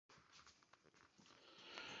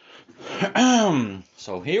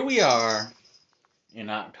So here we are in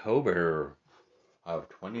October of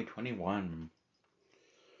 2021.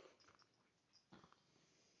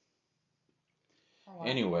 What?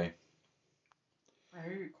 Anyway, Are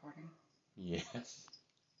you recording? yes.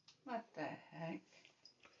 What the heck?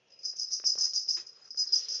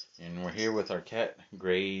 And we're here with our cat,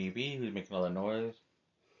 Gravy, who's making all that noise.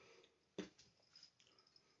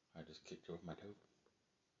 I just kicked her with my toe.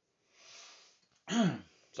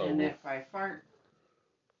 And if I fart,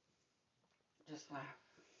 just laugh.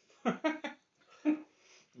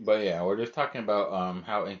 But yeah, we're just talking about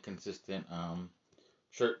how inconsistent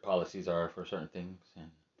shirt policies are for certain things. And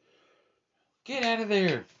get out of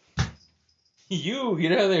there! You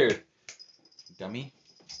get out of there, dummy.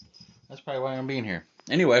 That's probably why I'm being here.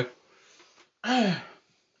 Anyway,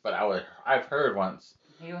 but I've heard once.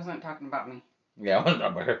 He wasn't talking about me. Yeah, I wasn't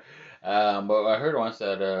talking about her. But I heard once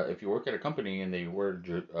that if you work at a company and they wear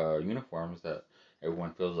uniforms, that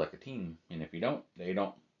everyone feels like a team, and if you don't, they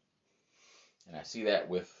don't. And I see that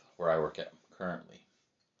with where I work at currently.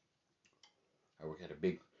 I work at a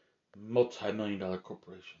big, multi-million-dollar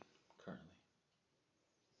corporation currently.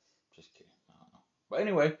 Just kidding. I don't know. But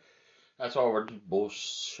anyway, that's all we're just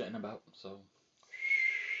bullshitting about. So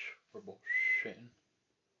we're bullshitting.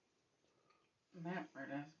 That we're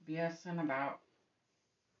just BSing about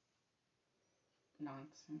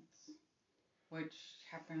nonsense, which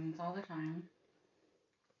happens all the time.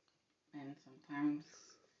 And sometimes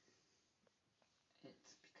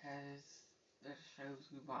it's because there's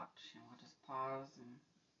shows we watch and we'll just pause and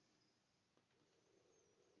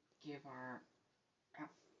give our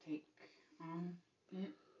outtake on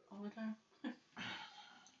it all the time.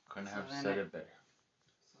 Couldn't So have then said it better.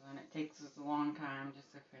 So then it takes us a long time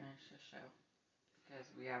just to finish a show because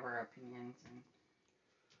we have our opinions and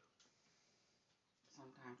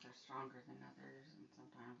sometimes they're stronger than others and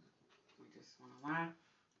sometimes we just want to laugh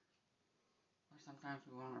or sometimes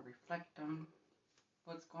we want to reflect on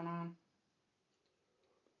what's going on.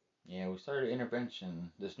 Yeah, we started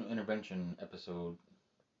this new intervention episode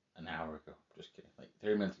an hour ago. Just kidding. Like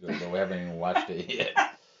 30 minutes ago, but we haven't even watched it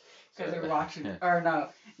yet. Because we're watching, or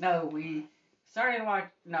no, we started watch.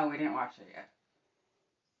 No, we didn't watch it yet.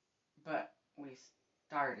 But we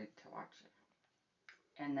started to watch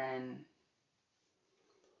it. And then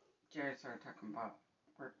Jared started talking about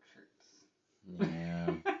work shirts.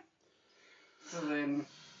 Yeah. So then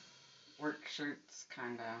work shirts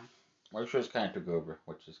kind of... Work shirts kind of took over,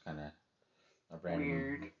 which is kind of a random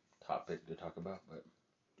weird topic to talk about, but...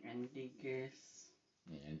 Indigus.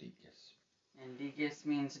 Yeah, Indigus. Indigus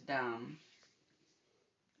means dumb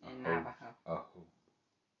in Navajo. Oh.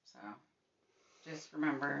 So, just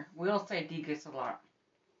remember, we'll say Digus a lot.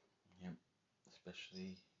 Yep.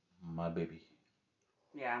 Especially my baby.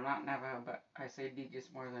 Yeah, I'm not Navajo, but I say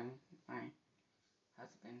Digus more than my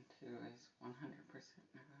husband, who is 100%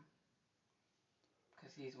 Navajo.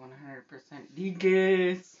 Because he's 100%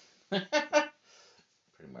 Digus.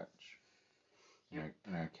 Pretty much. Yep.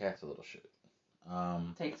 And our cat's a little shit.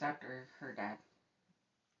 Takes after her dad.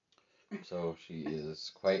 So she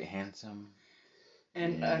is quite handsome.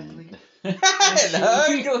 And ugly. And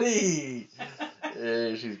ugly!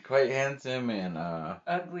 She's quite handsome and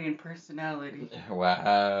ugly in personality.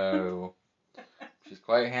 Wow. She's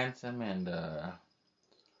quite handsome and her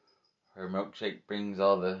milkshake brings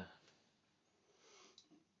all the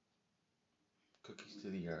cookies to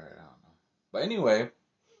the yard. I don't know. But anyway,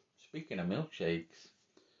 speaking of milkshakes,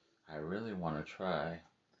 I really want to try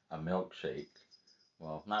a milkshake.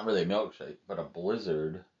 Well, not really a milkshake, but a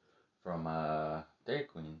blizzard from Dairy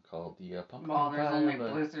Queen called the pumpkin pie. Well, there's only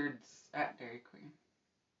blizzards at Dairy Queen.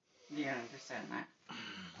 You don't understand that.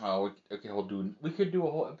 Oh, we could do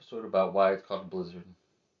a whole episode about why it's called a blizzard.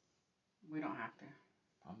 We don't have to.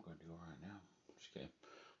 I'm going to do it right now. Just kidding.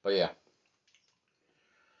 But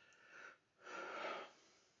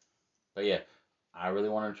yeah, I really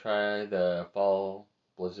want to try the fall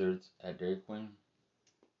blizzards at Dairy Queen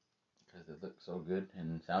because they look so good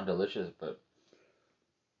and sound delicious, but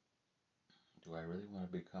do I really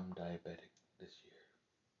want to become diabetic this year?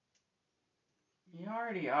 You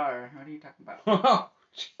already are. What are you talking about? Oh,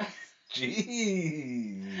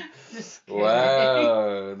 jeez. Just kidding.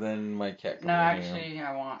 Wow. Then my cat. No, actually,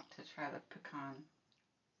 I want to try the pecan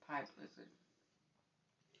pie blizzard.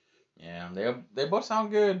 Yeah, they both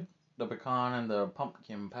sound good. The pecan and the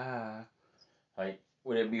pumpkin pie. Like,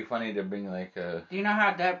 would it be funny to bring like a... Do you know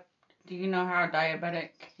how diabetic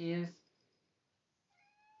he is?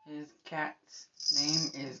 His cat's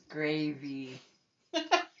name is Gravy.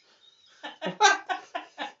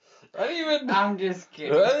 Not even. I'm just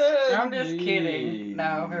kidding. I'm just kidding.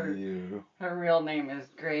 No, her real name is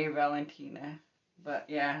Gray Valentina. But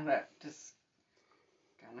yeah, that just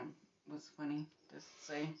kind of was funny to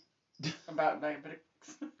say about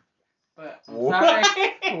diabetics. But I'm sorry.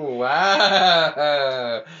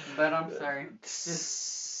 Wow. But I'm sorry.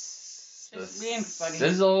 Just being funny.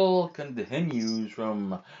 Sizzle continues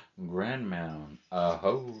from Grand Mound.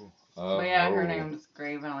 But yeah, her name's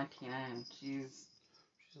Gray Valentina, and she's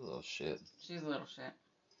a little shit. She's a little shit.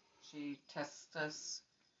 She tests us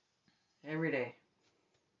every day.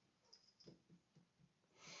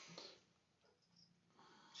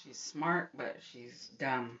 She's smart, but she's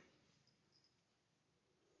dumb.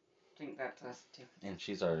 I think that's us too. And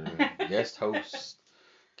she's our guest host,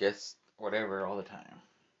 guest whatever, all the time.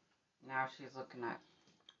 Now she's looking at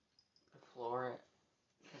the floor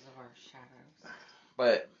because of our shadows.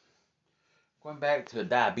 But going back to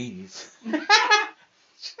diabetes.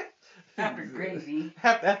 After gravy.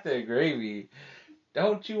 After gravy.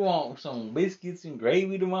 Don't you want some biscuits and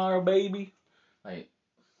gravy tomorrow, baby? Like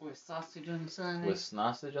with sausage on the side. With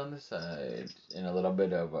sausage on the side. And a little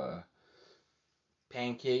bit of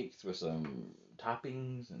pancakes with some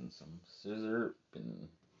toppings and some syrup and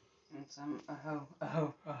some aho.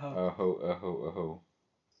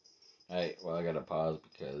 Alright, well I gotta pause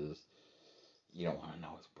because you don't want to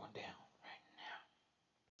know what's going down right now.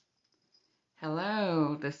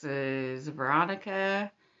 Hello, this is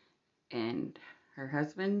Veronica and her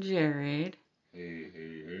husband Jared.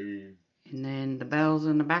 Hey. And then the bells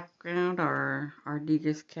in the background are our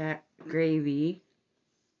Degas cat Gravy.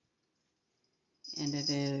 And it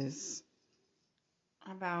is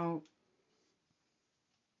about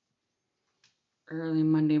early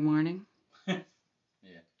Monday morning. Yeah.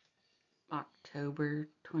 October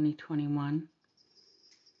 2021.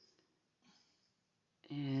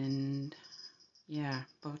 And yeah,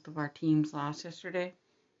 both of our teams lost yesterday.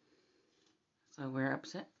 So we're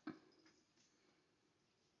upset.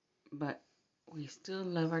 But we still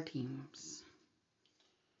love our teams.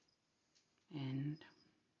 And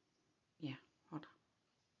yeah, hold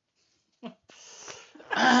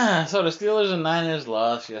on. So the Steelers and Niners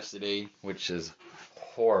lost yesterday, which is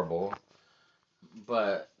horrible.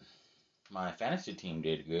 But my fantasy team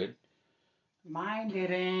did good. Mine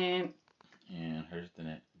didn't. And hers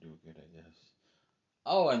didn't do good, I guess.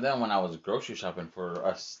 Oh, and then when I was grocery shopping for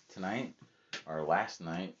us tonight, or last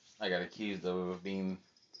night, I got accused of being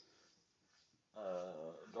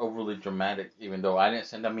overly dramatic, even though I didn't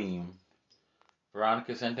send a meme.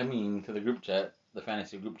 Veronica sent a meme to the group chat, the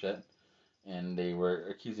fantasy group chat, and they were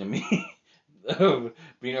accusing me of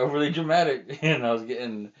being overly dramatic, and I was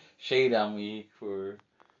getting shade on me for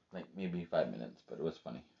like maybe 5 minutes, but it was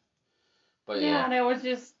funny. But yeah. And it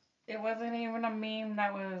wasn't even a meme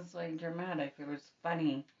that was like dramatic. It was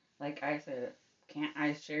funny. Like I said, can't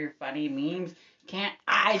I share funny memes? Can't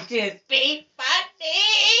I just be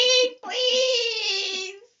funny?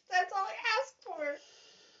 Please! That's all I asked for.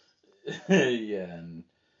 Yeah, and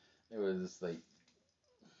it was like,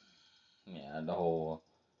 yeah, the whole...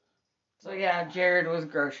 So yeah, Jared was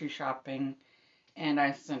grocery shopping, and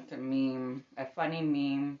I sent a funny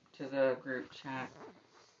meme to the group chat,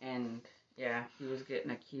 and yeah, he was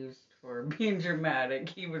getting accused for being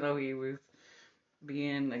dramatic, even though he was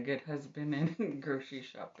being a good husband and grocery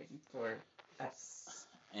shopping for us.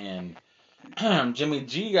 And Jimmy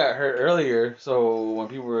G got hurt earlier, so when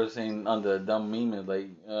people were saying on the dumb meme, like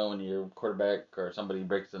when your quarterback or somebody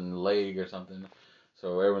breaks a leg or something,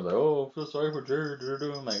 so everyone's like, "Oh, I feel sorry for Jared."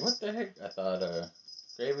 I'm like, "What the heck?" I thought,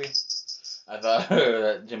 gravy. I thought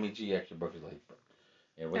that Jimmy G actually broke his leg. But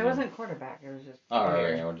it wasn't quarterback. It was just. Oh,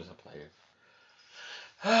 right, it was just a player.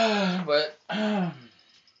 But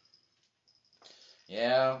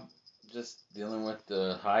yeah, just dealing with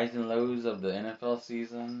the highs and lows of the NFL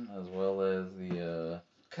season, as well as the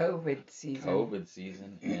COVID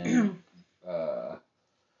season and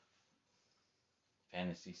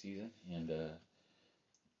fantasy season and the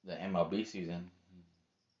MLB season.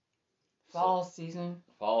 Fall season,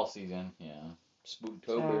 yeah.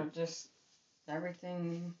 Spooktober. So just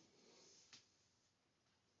everything.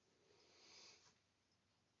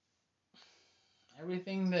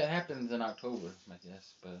 Everything that happens in October, I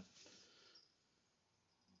guess, but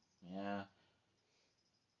yeah.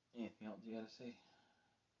 Anything else you gotta say?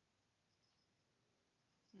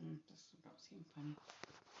 This about seemed funny.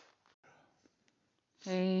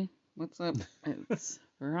 Hey, what's up? It's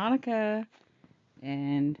Veronica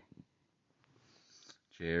and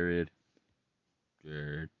Jared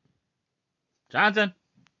Johnson.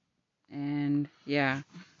 And yeah,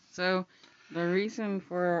 so the reason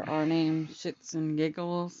for our name Shits and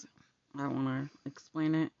Giggles, I want to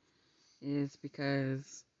explain it. is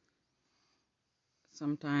because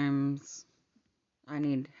sometimes I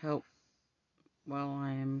need help while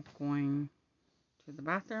I am going to the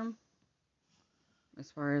bathroom, as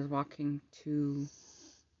far as walking to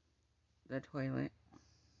the toilet.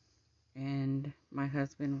 And my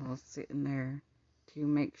husband will sit in there to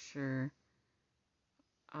make sure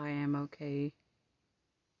I am okay.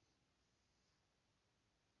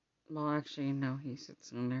 Well, actually, no, he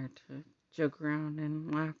sits in there to joke around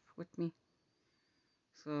and laugh with me.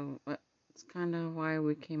 So that's kind of why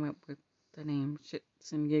we came up with the name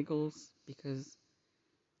Shits and Giggles, because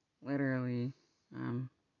literally,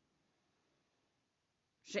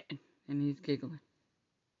 shitting and he's giggling.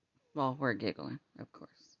 Well, we're giggling, of course.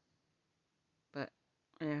 But,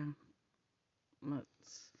 yeah,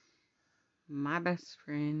 that's my best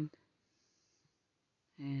friend,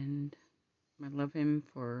 and I love him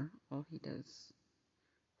for all he does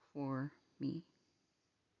for me.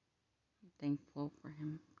 I'm thankful for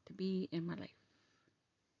him to be in my life.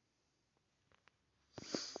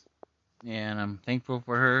 Yeah, and I'm thankful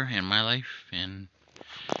for her in my life, and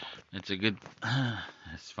it's a good,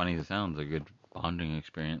 as funny as it sounds, a good bonding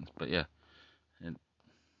experience. But yeah, it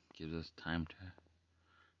gives us time to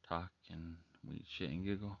talk and we shit and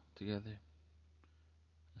giggle together.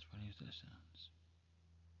 As funny as that sounds.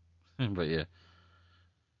 But yeah,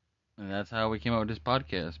 and that's how we came up with this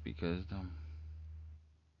podcast, because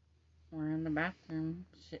We're in the bathroom,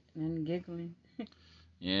 shitting and giggling.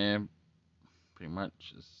 yeah, pretty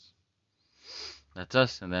much that's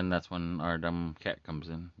us. And then that's when our dumb cat comes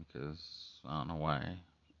in, because I don't know why.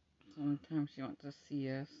 Sometimes she wants to see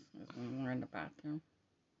us when we're in the bathroom.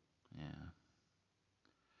 Yeah,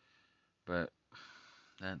 but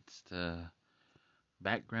that's the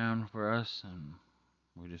background for us, and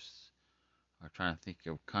we just are trying to think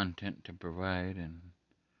of content to provide. And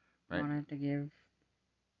right, Wanted to give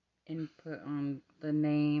input on the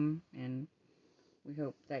name, and we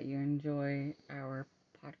hope that you enjoy our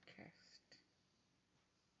podcast.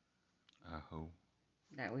 I hope.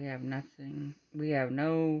 That we have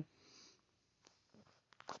no,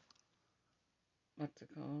 what's it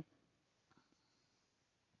called?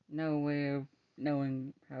 No way of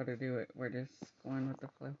knowing how to do it. We're just going with the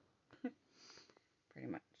flow. Pretty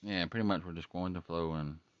much. Yeah, pretty much we're just going with the flow,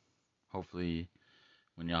 and hopefully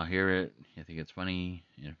when y'all hear it, you think it's funny.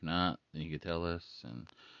 If not, then you can tell us, and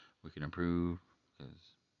we can improve. Cause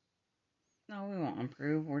No, we won't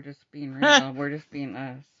improve. We're just being real. We're just being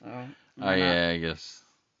us. So. Oh yeah, I guess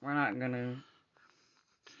We're not gonna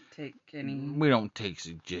take any. we don't take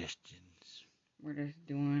suggestions. We're just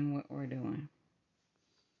doing what we're doing.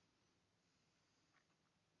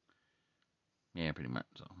 Yeah, pretty much.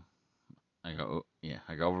 So I got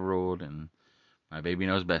overruled, and my baby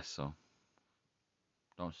knows best. So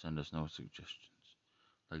don't send us no suggestions,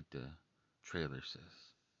 like the trailer says.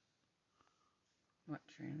 What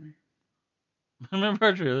trailer? Remember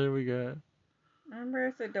our trailer we got? Remember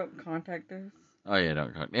I said don't contact us? Oh yeah,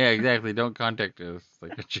 don't contact. Yeah, exactly. Don't contact us,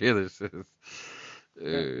 like the trailer says. Don't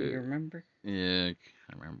you remember? Yeah,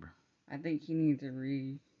 I remember. I think you need to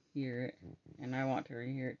rehear it, and I want to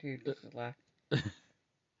rehear it too, just to laugh.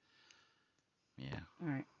 Yeah. All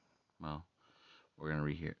right. Well, we're gonna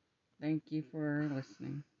rehear it. Thank you for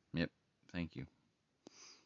listening. Yep. Thank you.